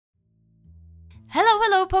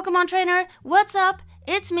Hello Pokemon trainer, what's up?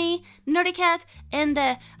 It's me, Nerdy Cat, and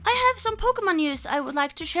I have some Pokemon news I would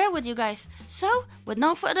like to share with you guys. So, with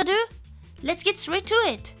no further ado, let's get straight to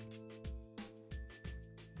it.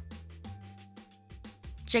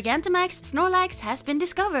 Gigantamax Snorlax has been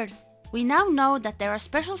discovered. We now know that there are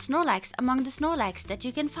special Snorlax among the Snorlax that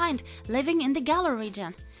you can find living in the Galar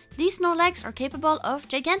region. These Snorlax are capable of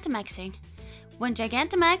Gigantamaxing. When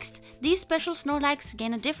Gigantamaxed, these special Snorlax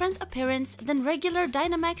gain a different appearance than regular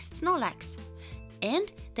Dynamax Snorlax.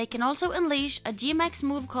 And they can also unleash a G-max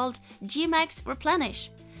move called G-max Replenish.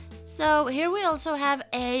 So here we also have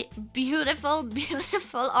a beautiful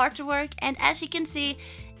artwork, and as you can see,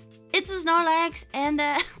 it's a Snorlax and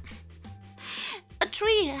a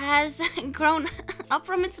tree has grown up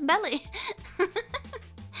from its belly.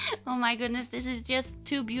 Oh my goodness, this is just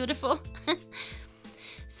too beautiful.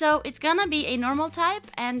 So it's gonna be a normal type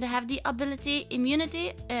and have the ability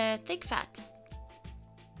Immunity Thick Fat.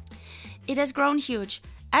 It has grown huge,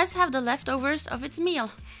 as have the leftovers of its meal.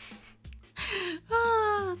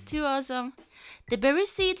 Oh, too awesome. The berry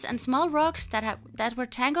seeds and small rocks that were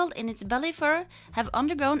tangled in its belly fur have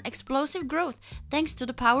undergone explosive growth thanks to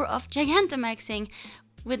the power of Gigantamaxing,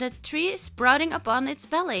 with a tree sprouting upon its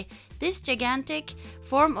belly. This gigantic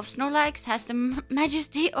form of Snorlax has the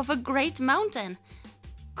majesty of a great mountain.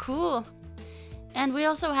 Cool. And we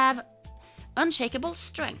also have unshakable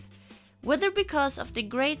strength. Whether because of the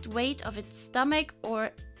great weight of its stomach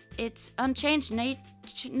or its unchanged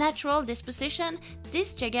natural disposition,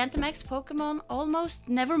 this Gigantamax Pokemon almost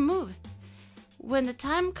never move. When the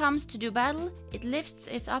time comes to do battle, it lifts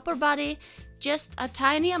its upper body just a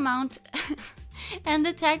tiny amount and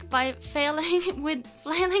attack by flailing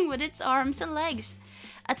with its arms and legs.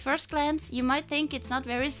 At first glance, you might think it's not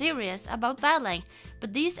very serious about battling,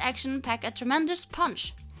 but these actions pack a tremendous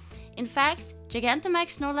punch. In fact,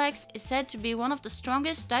 Gigantamax Snorlax is said to be one of the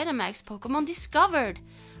strongest Dynamax Pokemon discovered.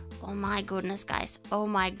 Oh my goodness, guys, oh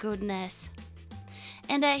my goodness.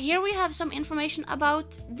 And here we have some information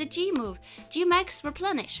about the G move, G-max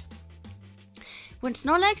Replenish. When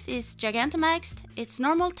Snorlax is Gigantamaxed, its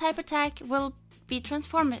normal type attack will be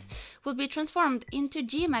transformed into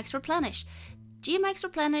G-max Replenish. G-max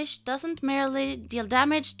Replenish doesn't merely deal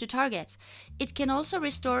damage to targets, it can also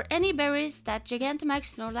restore any berries that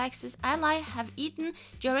Gigantamax Snorlax's ally have eaten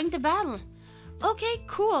during the battle. Okay,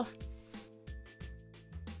 cool.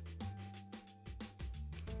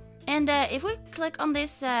 And if we click on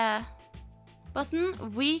this button,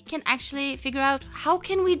 we can actually figure out how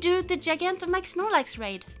can we do the Gigantamax Snorlax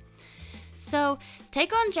raid. So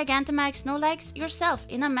take on Gigantamax Snorlax yourself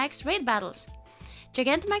in a max raid battles.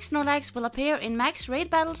 Gigantamax Snorlax will appear in max raid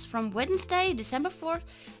battles from Wednesday, December 4th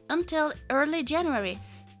until early January,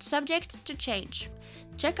 subject to change.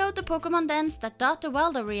 Check out the Pokemon dens that dot the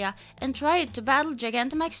wild area and try to battle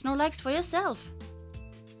Gigantamax Snorlax for yourself.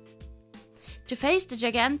 To face the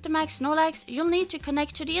Gigantamax Snorlax, you'll need to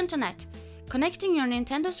connect to the internet. Connecting your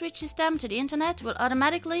Nintendo Switch system to the internet will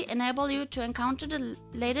automatically enable you to encounter the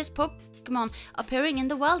latest Pokemon appearing in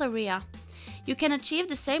the wild area. You can achieve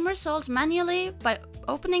the same results manually by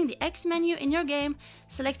opening the X menu in your game,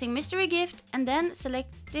 selecting Mystery Gift, and then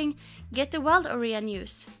selecting Get the Wild Area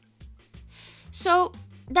News. So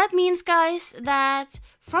that means, guys, that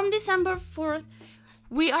from December 4th,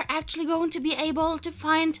 we are actually going to be able to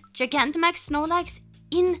find Gigantamax Snorlax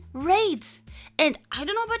in raids. And I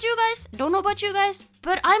don't know about you guys,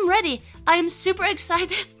 but I'm ready. I am super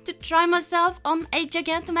excited to try myself on a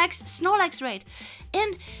Gigantamax Snorlax raid.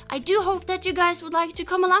 And I do hope that you guys would like to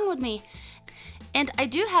come along with me. And I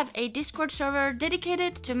do have a Discord server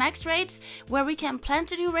dedicated to max raids where we can plan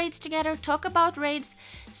to do raids together, talk about raids.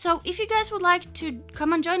 So if you guys would like to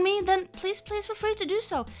come and join me, then please feel free to do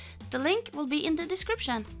so. The link will be in the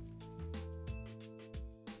description.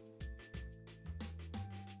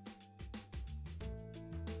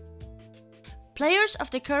 Players of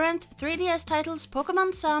the current 3DS titles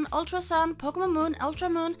Pokemon Sun, Ultra Sun, Pokemon Moon, Ultra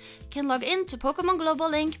Moon can log in to Pokemon Global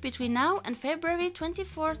Link between now and February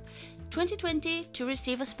 24th, 2020 to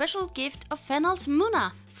receive a special gift of Fennel's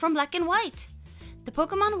Munna from Black and White. The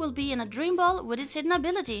Pokemon will be in a Dream Ball with its hidden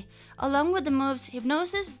ability, along with the moves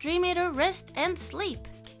Hypnosis, Dream Eater, Rest, and Sleep.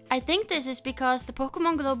 I think this is because the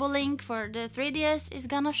Pokemon Global Link for the 3DS is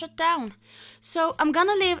gonna shut down. So I'm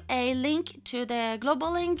gonna leave a link to the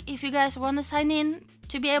Global Link if you guys wanna sign in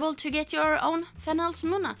to be able to get your own Fennel's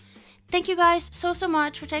Munna. Thank you guys so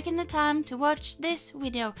much for taking the time to watch this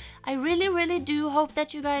video. I really do hope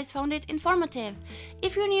that you guys found it informative.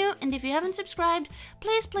 If you're new and if you haven't subscribed,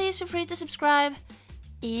 please feel free to subscribe.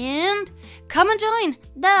 And come and join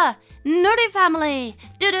the Nerdy family!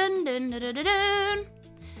 Dun, dun, dun, dun, dun, dun.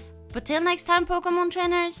 But till next time, Pokemon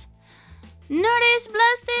trainers, Nerd is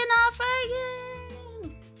blasting off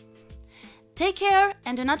again! Take care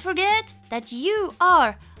and do not forget that you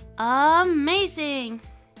are amazing!